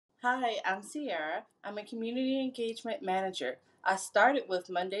Hi, I'm Sierra. I'm a community engagement manager. I started with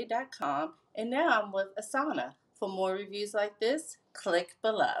Monday.com and now I'm with Asana. For more reviews like this, click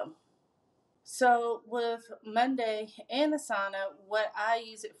below. So, with Monday and Asana, what I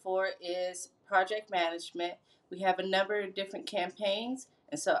use it for is project management. We have a number of different campaigns,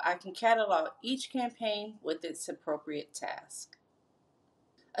 and so I can catalog each campaign with its appropriate task.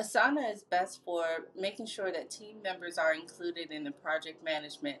 Asana is best for making sure that team members are included in the project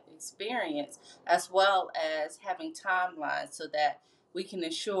management experience, as well as having timelines so that we can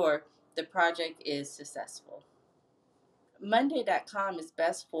ensure the project is successful. Monday.com is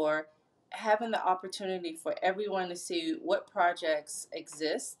best for having the opportunity for everyone to see what projects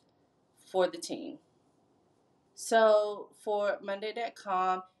exist for the team. So for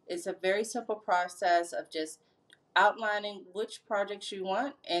Monday.com, it's a very simple process of just outlining which projects you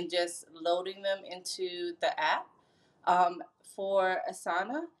want and just loading them into the app. For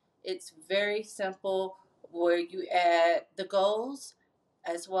Asana, it's very simple where you add the goals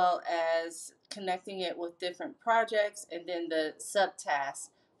as well as connecting it with different projects and then the subtasks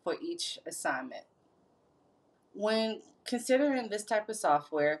for each assignment. When considering this type of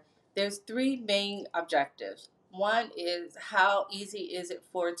software, there's three main objectives. One is how easy is it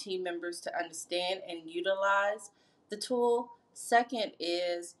for team members to understand and utilize the tool. Second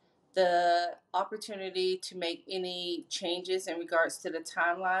is the opportunity to make any changes in regards to the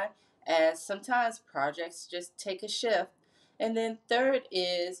timeline, as sometimes projects just take a shift. And then third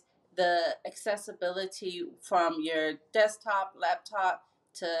is the accessibility from your desktop, laptop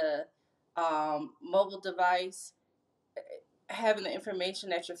to mobile device. Having the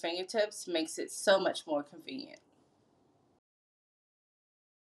information at your fingertips makes it so much more convenient.